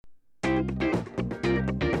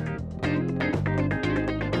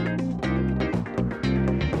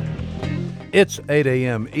It's 8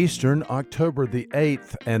 a.m. Eastern, October the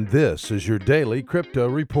 8th, and this is your daily crypto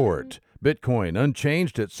report. Bitcoin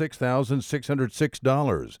unchanged at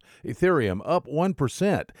 $6,606. Ethereum up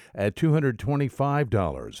 1% at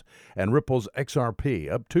 $225. And Ripple's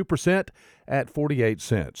XRP up 2% at 48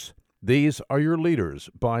 cents. These are your leaders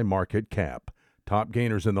by market cap. Top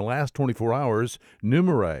gainers in the last 24 hours,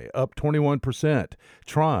 Numerae up 21%,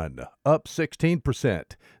 Tron up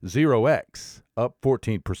 16%, 0x up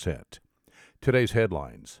 14%. Today's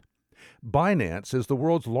headlines. Binance is the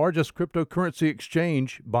world's largest cryptocurrency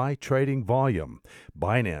exchange by trading volume.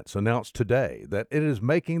 Binance announced today that it is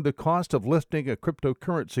making the cost of listing a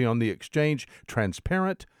cryptocurrency on the exchange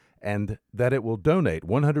transparent and that it will donate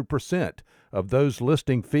 100% of those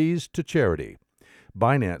listing fees to charity.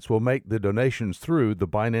 Binance will make the donations through the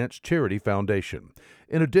Binance Charity Foundation.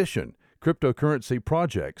 In addition, cryptocurrency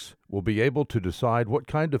projects will be able to decide what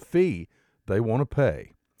kind of fee they want to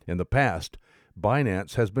pay. In the past,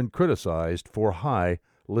 Binance has been criticized for high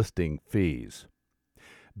listing fees.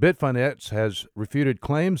 Bitfinex has refuted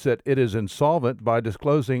claims that it is insolvent by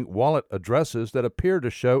disclosing wallet addresses that appear to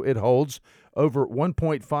show it holds over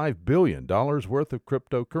 $1.5 billion worth of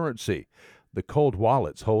cryptocurrency. The cold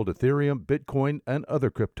wallets hold Ethereum, Bitcoin, and other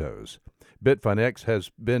cryptos. Bitfinex has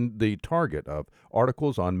been the target of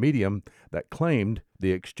articles on Medium that claimed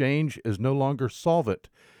the exchange is no longer solvent.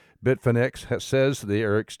 Bitfinex says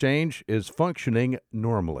their exchange is functioning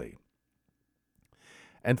normally.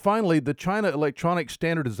 And finally, the China Electronics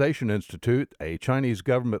Standardization Institute, a Chinese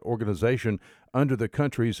government organization under the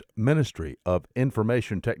country's Ministry of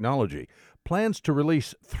Information Technology, plans to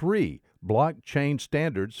release 3 blockchain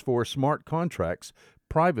standards for smart contracts,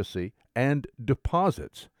 privacy, and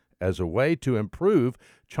deposits as a way to improve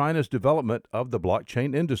China's development of the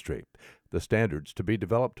blockchain industry. The standards, to be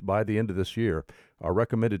developed by the end of this year, are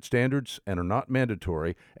recommended standards and are not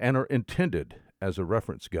mandatory and are intended as a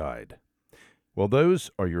reference guide. Well, those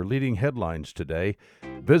are your leading headlines today.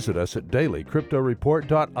 Visit us at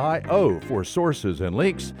dailycryptoreport.io for sources and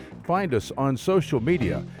links. Find us on social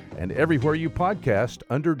media and everywhere you podcast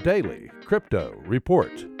under Daily Crypto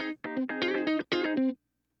Report.